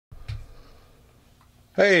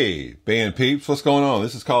Hey, band peeps, what's going on?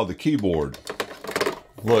 This is called the keyboard.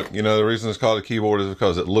 Look, you know, the reason it's called a keyboard is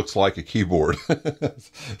because it looks like a keyboard.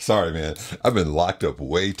 Sorry, man. I've been locked up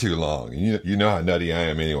way too long. You know how nutty I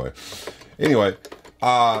am anyway.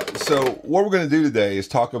 So what we're going to do today is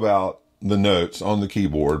talk about the notes on the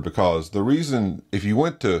keyboard, because the reason, if you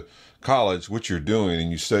went to college, what you're doing,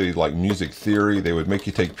 and you studied like music theory, they would make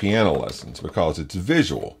you take piano lessons because it's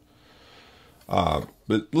visual.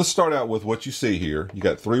 But let's start out with what you see here. You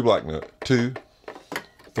got three black notes, 2,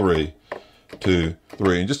 3, 2,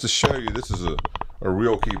 3. And just to show you, this is a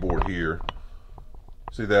real keyboard here.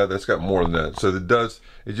 See that? That's got more than that. So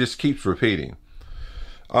it just keeps repeating.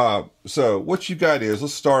 So what you got is,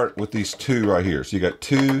 let's start with these 2 right here. So you got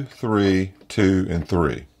 2, 3, 2, and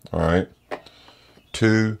 3. All right.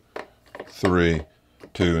 2, 3,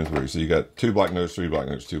 2, and 3. So you got 2 black notes, 3 black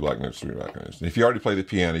notes, 2 black notes, 3 black notes. And if you already play the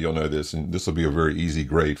piano, you'll know this, and this will be a very easy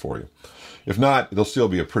grade for you. If not, it'll still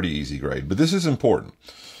be a pretty easy grade. But this is important,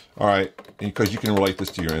 all right, because you can relate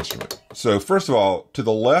this to your instrument. So first of all, to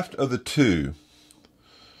the left of the 2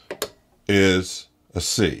 is a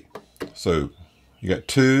C. So you got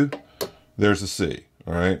 2, there's a C,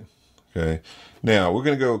 all right? Okay. Now we're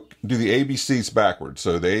going to go do the ABCs backwards.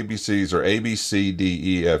 So the ABCs are A, B, C, D,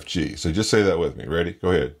 E, F, G. So just say that with me. Ready? Go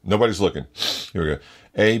ahead. Nobody's looking. Here we go.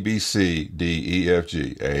 A, B, C, D, E, F,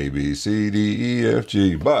 G. A, B, C, D, E, F,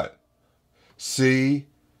 G. But C,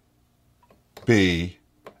 B,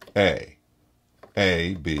 A.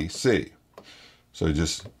 A, B, C. So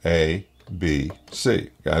just A, B, C.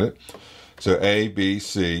 Got it? So A, B,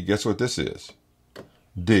 C. Guess what this is?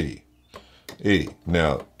 D, E.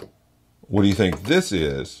 Now, what do you think this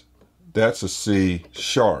is? That's a C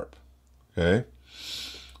sharp, okay?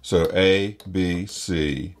 So A, B,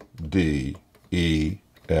 C, D, E,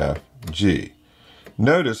 F, G.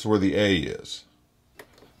 Notice where the A is.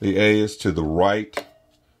 The A is to the right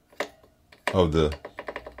of the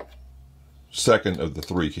second of the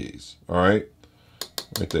 3 keys, all right?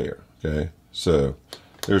 Right there, okay? So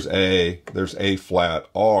there's A flat,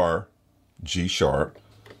 R, G sharp,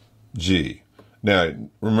 G. Now,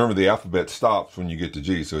 remember the alphabet stops when you get to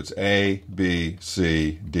G. So it's A, B,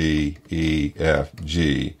 C, D, E, F,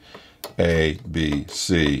 G, A, B,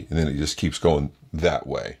 C, and then it just keeps going that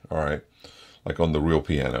way, all right? Like on the real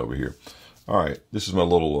piano over here. All right, this is my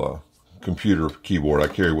little computer keyboard I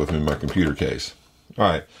carry with me in my computer case. All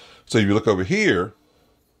right, so if you look over here,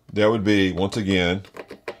 that would be, once again,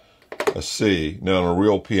 a C. Now, on a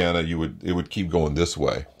real piano, it would keep going this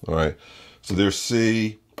way, all right? So there's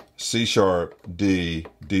C, C sharp, D,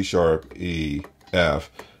 D sharp, E,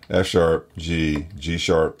 F, F sharp, G, G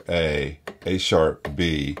sharp, A sharp,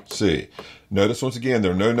 B, C. Notice once again,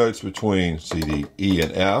 there are no notes between C, D, E,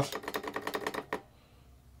 and F.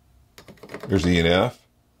 There's E and F,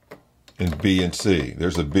 and B and C.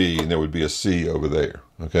 There's a B, and there would be a C over there,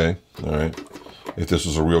 okay? All right. If this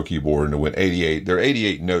was a real keyboard and it went 88, there are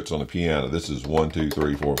 88 notes on the piano. This is 1, 2,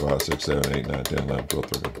 3, 4, 5, 6, 7, 8, 9, 10, 11, 12,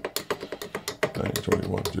 13.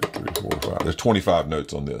 21, 2, 3, 4, 5. There's 25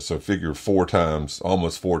 notes on this. So figure 4 times,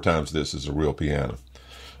 almost 4 times this is a real piano.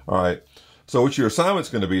 All right. So what your assignment's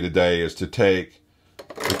going to be today is to take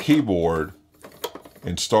the keyboard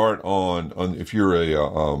and start on if you're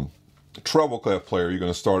a treble clef player, you're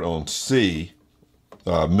going to start on C,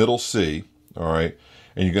 middle C. All right.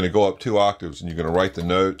 And you're going to go up 2 octaves and you're going to write the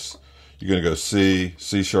notes. You're going to go C,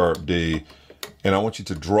 C sharp, D. And I want you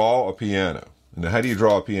to draw a piano. Now, how do you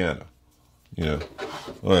draw a piano? You know,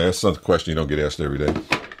 well, that's not a question you don't get asked every day.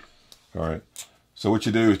 All right. So what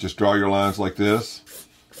you do is just draw your lines like this.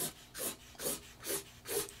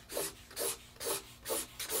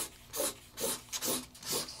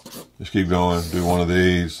 Just keep going. Do one of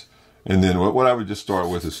these. And then what I would just start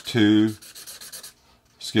with is 2,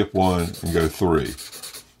 skip 1, and go 3.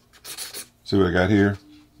 See what I got here?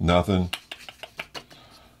 Nothing.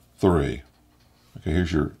 3. Okay,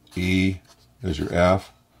 here's your E. There's your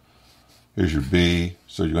F. Here's your B,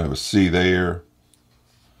 so you're going to have a C there.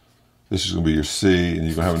 This is going to be your C, and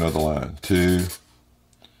you're going to have another line. 2,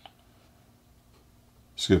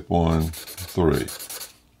 skip 1, 3.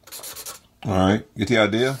 All right, get the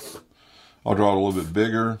idea? I'll draw it a little bit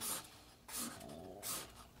bigger.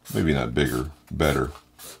 Maybe not bigger, better.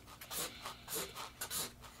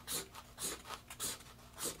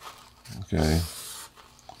 Okay.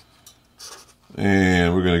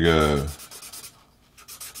 And we're going to go...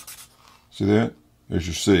 See that? There's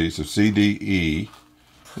your C. So C, D, E.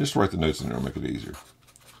 Just write the notes in there, make it easier.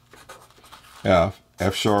 F,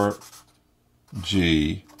 F sharp,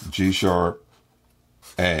 G, G sharp,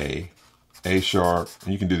 A sharp.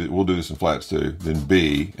 And you can do that. We'll do this in flats too. Then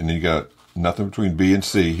B, and then you got nothing between B and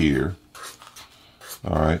C here.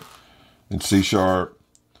 All right. And C sharp,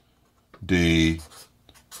 D,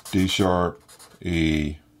 D sharp,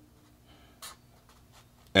 E,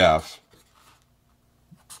 F,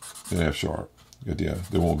 and F sharp. Good deal.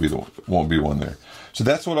 There won't be one there. So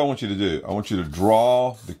that's what I want you to do. I want you to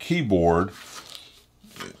draw the keyboard,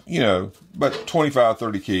 you know, about 25,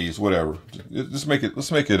 30 keys, whatever. Let's make it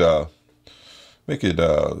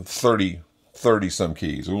 30 some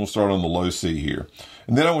keys. We'll start on the low C here.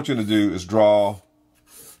 And then I want you to do is draw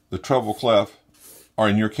the treble clef, or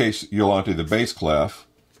in your case, Yolante, the bass clef.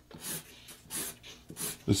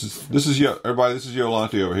 This is everybody, this is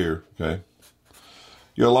Yolante over here, okay?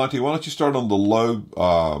 Yolante, why don't you start on the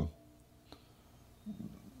low,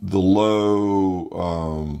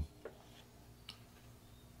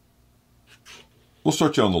 we'll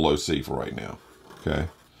start you on the low C for right now, okay?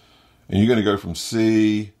 And you're going to go from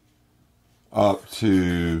C up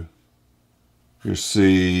to your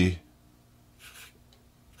C,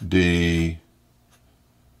 D,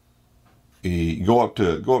 E. Go up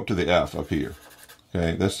to the F up here.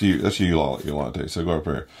 Okay, that's you, Yolante. So go up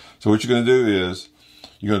here. So what you're going to do is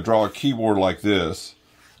you're going to draw a keyboard like this.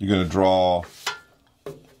 You're going to draw.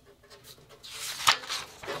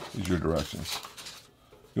 These are your directions.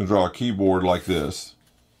 You're going to draw a keyboard like this,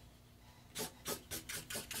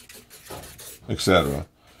 etc.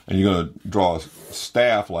 And you're going to draw a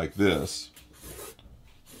staff like this.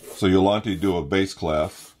 So Yolante do a bass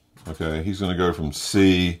clef. Okay, he's going to go from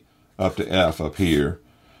C up to F up here.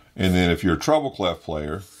 And then if you're a treble clef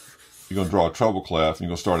player, you're going to draw a treble clef. And you're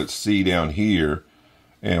going to start at C down here.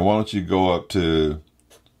 And why don't you go up to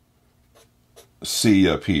C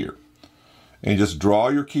up here. And just draw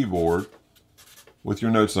your keyboard with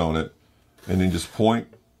your notes on it. And then just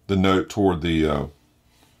point the note toward the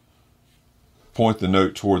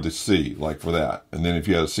C, like for that. And then if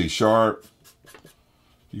you have a C sharp,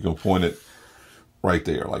 you can point it right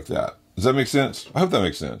there like that. Does that make sense? I hope that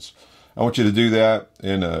makes sense. I want you to do that.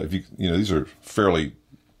 And if you know, these are fairly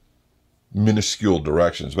minuscule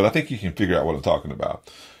directions, but I think you can figure out what I'm talking about.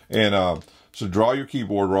 And so draw your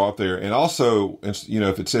keyboard right up there. And also, you know,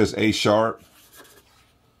 if it says A sharp,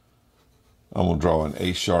 I'm going to draw an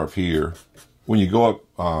A sharp here. When you go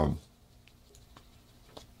up,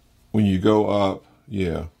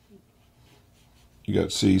 yeah, you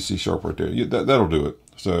got C, C sharp right there. That'll do it.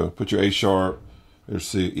 So put your A sharp, there's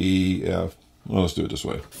C, E, F. Well, let's do it this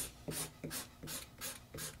way.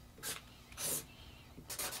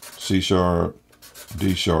 C sharp,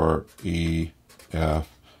 D sharp, E, F,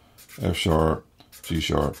 F sharp, G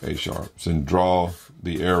sharp, A sharp. So then draw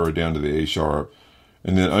the arrow down to the A sharp.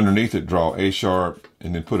 And then underneath it, draw A sharp,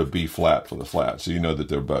 and then put a B flat for the flat, so you know that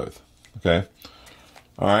they're both. Okay?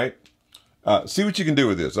 All right? See what you can do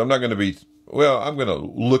with this. I'm not going to be, well, I'm going to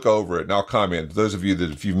look over it, and I'll comment. Those of you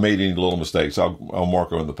that if you've made any little mistakes, I'll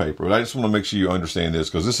mark on the paper. But I just want to make sure you understand this,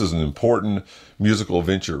 because this is an important musical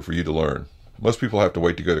venture for you to learn. Most people have to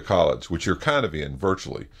wait to go to college, which you're kind of in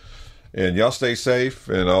virtually. And y'all stay safe,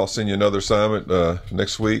 and I'll send you another assignment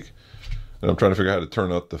next week. And I'm trying to figure out how to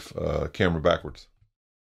turn up the camera backwards.